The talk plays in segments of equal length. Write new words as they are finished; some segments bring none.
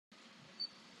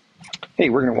Hey,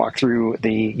 we're going to walk through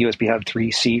the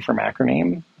USBHUb3c from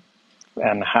Acroname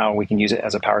and how we can use it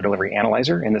as a power delivery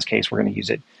analyzer. In this case, we're going to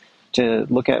use it to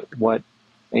look at what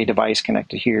a device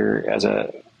connected here as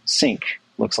a sink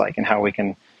looks like and how we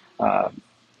can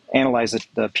analyze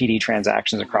the PD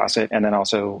transactions across it, and then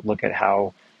also look at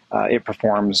how it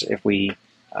performs if we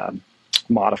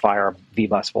modify our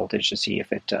Vbus voltage to see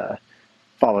if it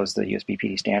follows the USB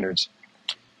PD standards.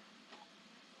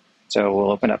 So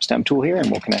we'll open up STEM tool here and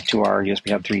we'll connect to our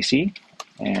USBHUb3c.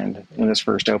 And when this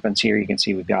first opens here, you can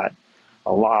see we've got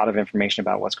a lot of information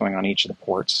about what's going on each of the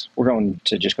ports. We're going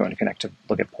to connect to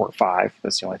look at port 5.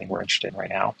 That's the only thing we're interested in right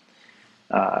now.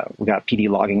 We've got PD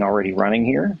logging already running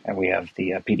here, and we have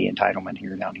the PD entitlement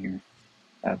here down here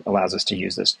that allows us to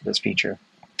use this feature.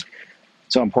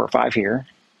 So on port 5 here,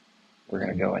 we're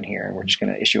going to go in here and we're just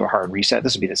going to issue a hard reset.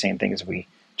 This would be the same thing as if we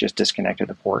just disconnected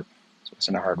the port. So it's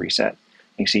in a hard reset.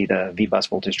 You can see the Vbus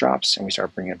voltage drops and we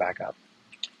start bringing it back up.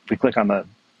 If we click on the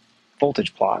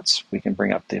voltage plots, we can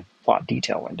bring up the plot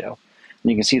detail window.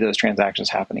 And you can see those transactions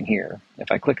happening here.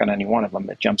 If I click on any one of them,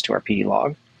 it jumps to our PD log.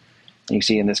 And you can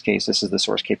see in this case, this is the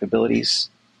source capabilities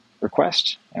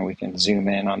request. And we can zoom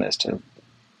in on this to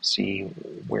see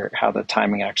how the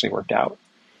timing actually worked out.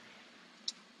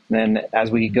 And then as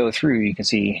we go through, you can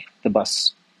see the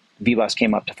Vbus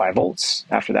came up to 5 volts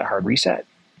after that hard reset.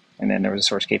 And then there was a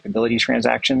source capabilities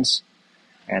transactions.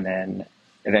 And then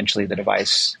eventually the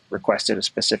device requested a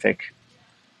specific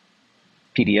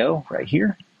PDO right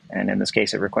here. And in this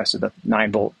case, it requested the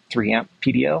 9 volt, 3 amp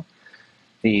PDO.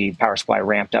 The power supply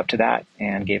ramped up to that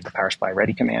and gave the power supply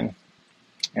ready command.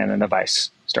 And then the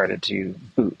device started to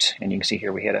boot. And you can see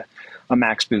here we hit a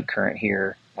max boot current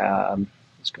here.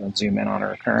 Let's go and zoom in on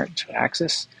our current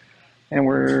axis. And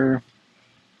we're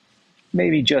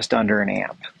maybe just under an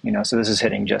amp, so this is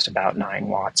hitting just about 9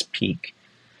 watts peak.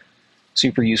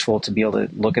 Super useful to be able to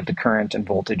look at the current and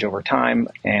voltage over time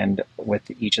and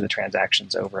with each of the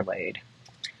transactions overlaid.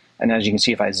 And as you can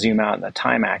see, if I zoom out in the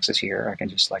time axis here, I can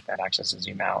just select that axis and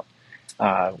zoom out.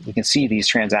 We can see these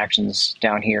transactions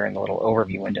down here in the little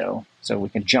overview window. So we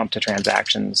can jump to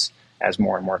transactions as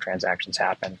more and more transactions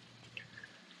happen.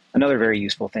 Another very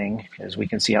useful thing is we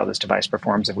can see how this device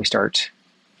performs if we start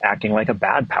acting like a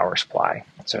bad power supply.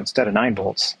 So instead of 9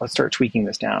 volts, let's start tweaking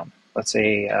this down. Let's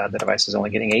say the device is only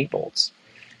getting 8 volts.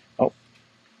 Oh,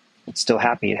 it's still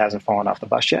happy. It hasn't fallen off the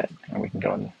bus yet. And we can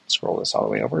go and scroll this all the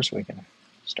way over so we can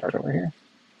start over here.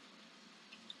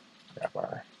 Grab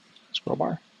our scroll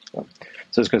bar. So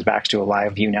this goes back to a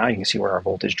live view now. You can see where our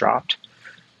voltage dropped.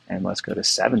 And let's go to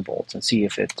 7 volts and see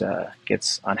if it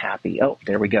gets unhappy. Oh,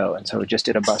 there we go. And so it just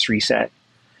did a bus reset,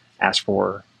 asked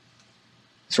for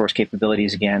source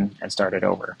capabilities again, and started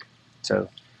over. So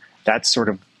that's sort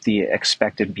of the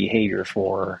expected behavior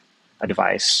for a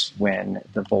device when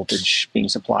the voltage being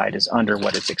supplied is under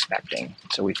what it's expecting.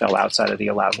 So we fell outside of the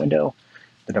allowed window.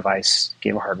 The device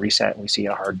gave a hard reset, and we see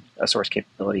a source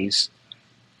capabilities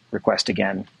request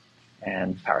again,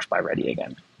 and power supply ready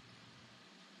again.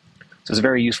 So it's a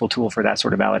very useful tool for that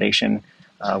sort of validation.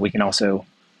 We can also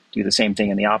do the same thing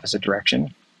in the opposite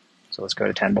direction. So let's go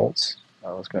to 10 volts.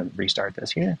 Let's go and restart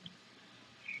this here.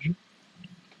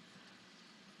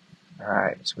 All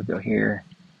right, so we go here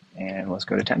and let's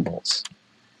go to 10 volts.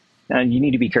 Now you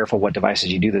need to be careful what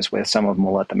devices you do this with. Some of them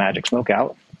will let the magic smoke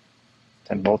out.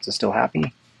 10 volts is still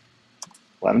happy.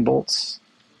 11 volts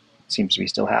seems to be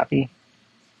still happy.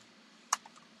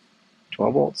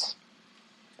 12 volts.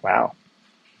 Wow.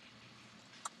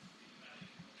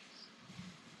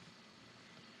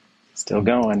 Still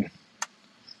going.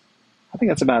 I think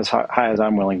that's about as high as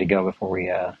I'm willing to go before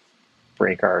we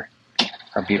break our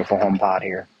beautiful HomePod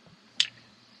here.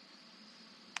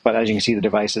 But as you can see, the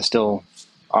device is still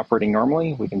operating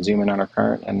normally. We can zoom in on our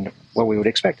current, and what we would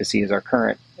expect to see is our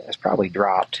current has probably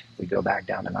dropped. We go back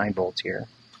down to 9 volts here.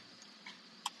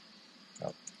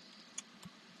 Oh.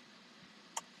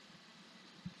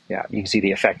 Yeah, you can see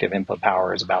the effective input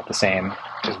power is about the same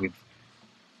because we've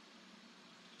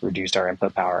reduced our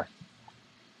input power.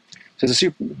 So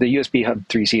the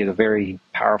USBHUb3c is a very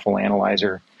powerful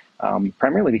analyzer,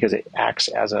 primarily because it acts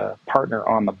as a partner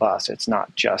on the bus. It's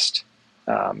not just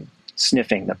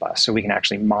sniffing the bus. So we can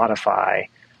actually modify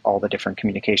all the different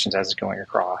communications as it's going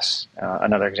across.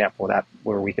 Another example of that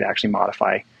where we could actually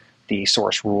modify the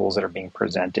source rules that are being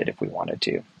presented if we wanted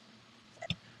to.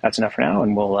 That's enough for now,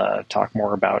 and we'll talk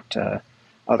more about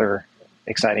other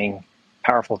exciting,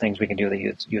 powerful things we can do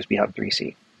with the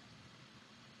USBHUb3c.